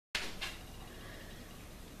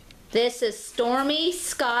This is Stormi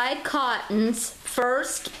Skye Cotton's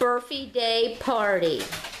first birthday day party.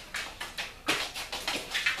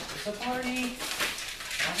 It's a party.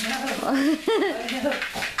 I know.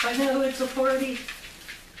 I know it's a party.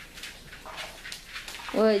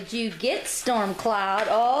 What'd you get, Storm Cloud?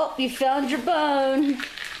 Oh, you found your bone.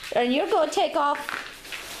 And you're going to take off.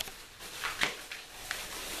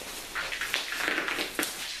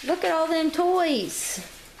 Look at all them toys.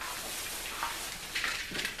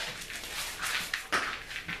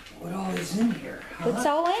 What all is in here? Huh? It's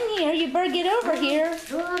all in here. You better get over here.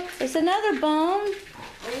 Look. There's another bone.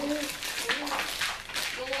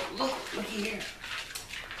 Look here.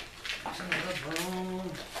 There's another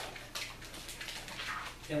bone.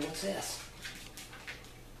 And what's this?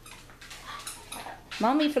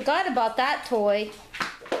 Mommy forgot about that toy.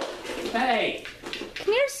 Hey!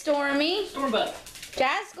 Come here, Stormy. Stormbug.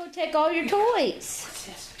 Jazz, go take all your toys. What's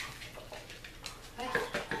this?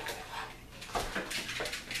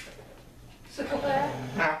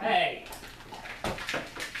 Hey!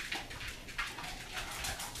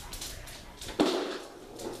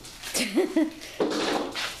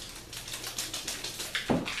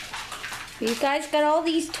 You guys got all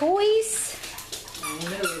these toys? I know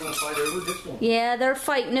they're gonna fight over this one. Yeah, they're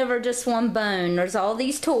fighting over just one bone. There's all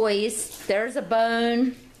these toys. There's a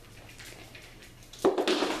bone.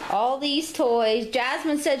 All these toys.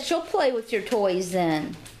 Jasmine said she'll play with your toys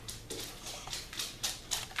then.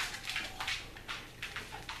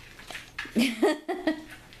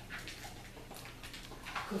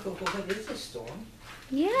 What is this, Storm?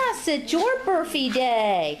 Yes, it's your birthday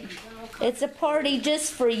day. It's a party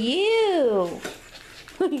just for you.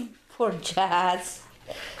 Poor Jazz.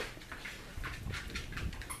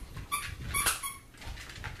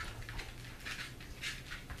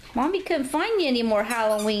 Mommy couldn't find you any more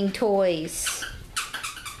Halloween toys.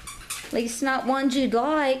 At least not ones you'd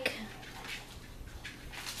like.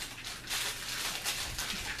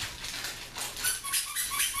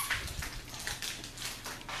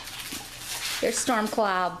 Here's Storm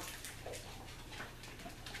Cloud.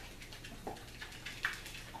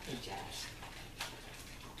 Hey, Jazz.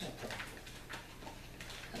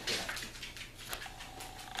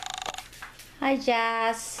 Hi,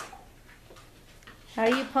 Jazz. How are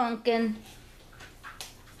you, Pumpkin?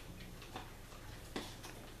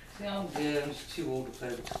 See, I'm good. I'm just too old to play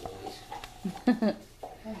with toys.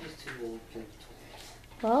 I'm just too old to play with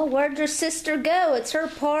toys. Well, where'd your sister go? It's her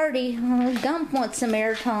party. Oh, Gump wants some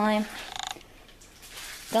airtime.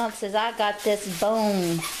 Gump says, I got this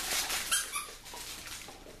bone.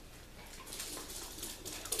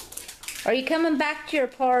 Are you coming back to your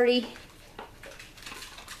party?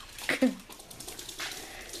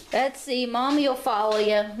 Let's see. Mommy will follow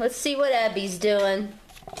you. Let's see what Abby's doing.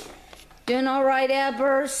 Doing all right,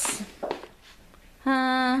 Ebbers?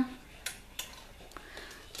 Huh?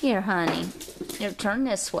 Here, honey. Here, turn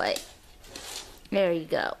this way. There you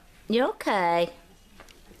go. You okay?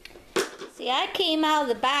 See, I came out of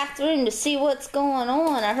the bathroom to see what's going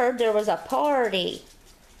on. I heard there was a party.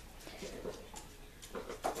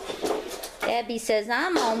 Abby says,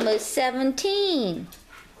 I'm almost 17.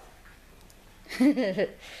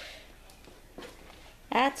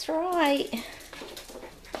 That's right.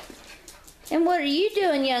 And what are you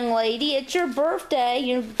doing, young lady? It's your birthday.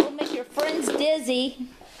 You're going to make your friends dizzy.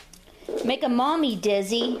 Make a mommy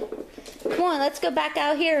dizzy. Come on, let's go back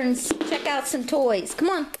out here and check out some toys. Come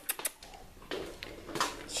on.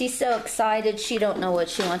 She's so excited she don't know what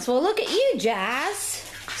she wants. Well, look at you, Jazz.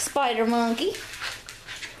 Spider monkey.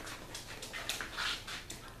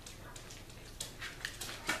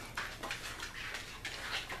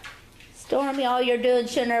 Stormy, all you're doing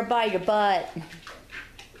is shooting her by your butt.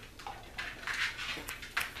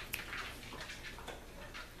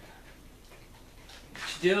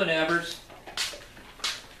 What you doing, Evers?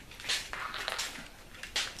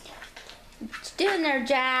 What you doing there,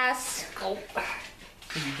 Jazz? Oh.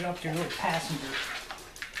 You dropped your little passenger.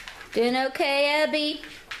 Doing okay, Abby?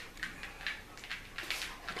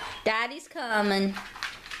 Daddy's coming.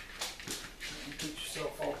 Get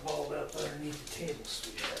yourself all balled up underneath the table,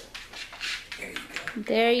 sweetheart.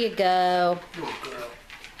 There you go. Little girl.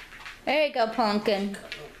 There you go, Pumpkin. Little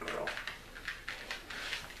girl.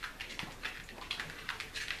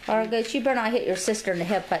 Argus, you better not hit your sister in the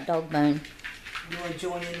hip, that dog bone. You want to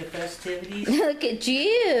join in the festivities? Look at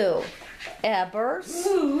you, Ebbers.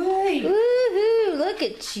 Ooh, hey. Woohoo, look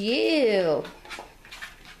at you.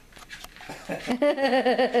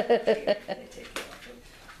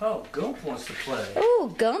 Oh, Gump wants to play.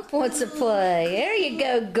 Ooh, Gump wants to play. There you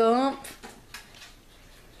go, Gump.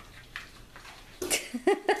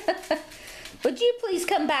 Would you please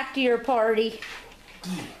come back to your party?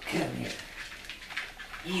 You come here.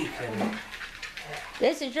 You come here.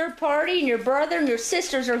 This is your party, and your brother and your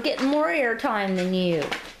sisters are getting more airtime than you.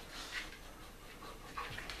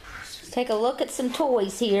 Let's take a look at some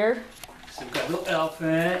toys here. So we've got a little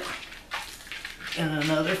elephant and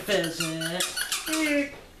another pheasant.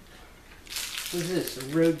 What's this? A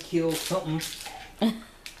roadkill something?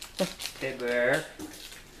 Hey bear.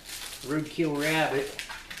 Roadkill rabbit.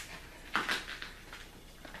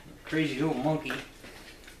 Crazy little monkey.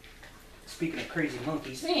 Speaking of crazy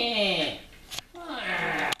monkeys.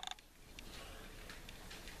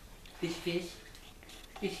 Fish, fish.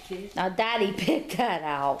 Fish, fish. Now Daddy picked that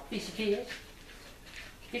out. Fish, fish.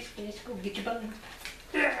 Fish, fish. Go get your bone.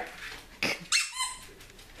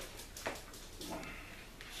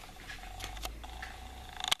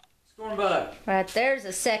 Stormbug. Right there's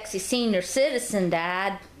a sexy senior citizen,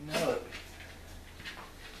 Dad. You know it.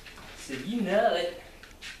 So you know it.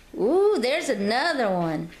 Ooh, there's another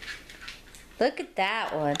one. Look at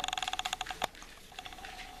that one.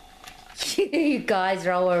 You guys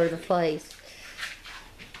are all over the place.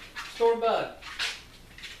 Stormbug.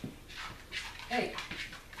 Hey,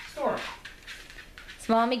 Storm. Has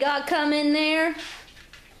Mommy got come in there?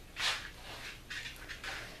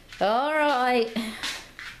 All right.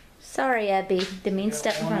 Sorry, Abby. Didn't mean to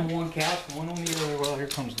step in One on front. one couch, one on the other. Well, here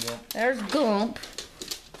comes Gil. There's Goomp.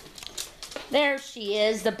 There she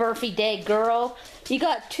is, the birthday girl. You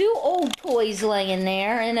got 2 old toys laying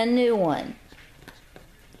there and a new one.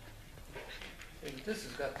 This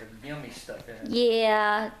has got the yummy stuff in it.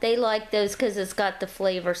 Yeah, they like those because it's got the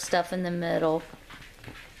flavor stuff in the middle.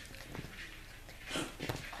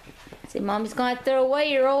 See, Mommy's going to throw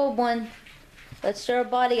away your old one. Let's show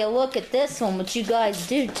everybody a look at this one, what you guys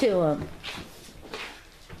do to him.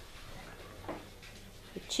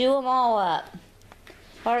 You chew them all up.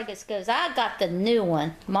 Argus goes, I got the new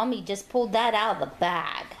one. Mommy just pulled that out of the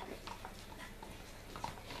bag.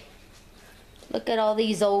 Look at all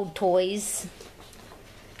these old toys.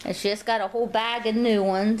 And she just got a whole bag of new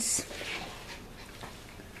ones.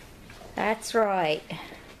 That's right.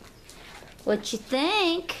 What you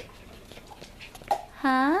think?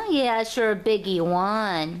 Huh? Yeah, sure, a biggie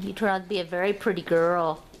one. You turn out to be a very pretty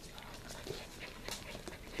girl.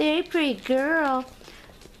 Very pretty girl.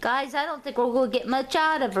 Guys, I don't think we're going to get much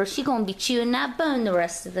out of her. She's going to be chewing that bone the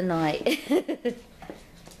rest of the night. And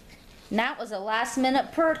that was a last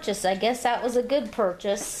minute purchase. I guess that was a good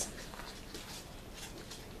purchase.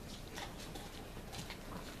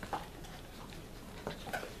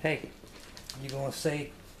 Hey, you gonna say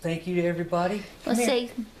thank you to everybody? Let's Come here.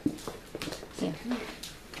 see. Yeah.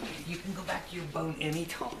 You can go back to your bone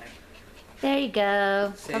anytime. There you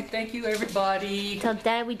go. Say thank you everybody. Tell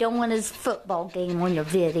Dad we don't want his football game on your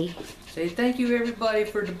viddy. Say thank you everybody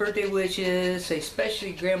for the birthday wishes. Say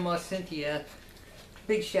especially Grandma Cynthia.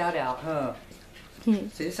 Big shout out, huh? See,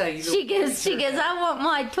 this how you She goes, I want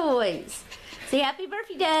my toys. Say happy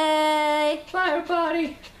birthday. Bye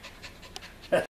everybody.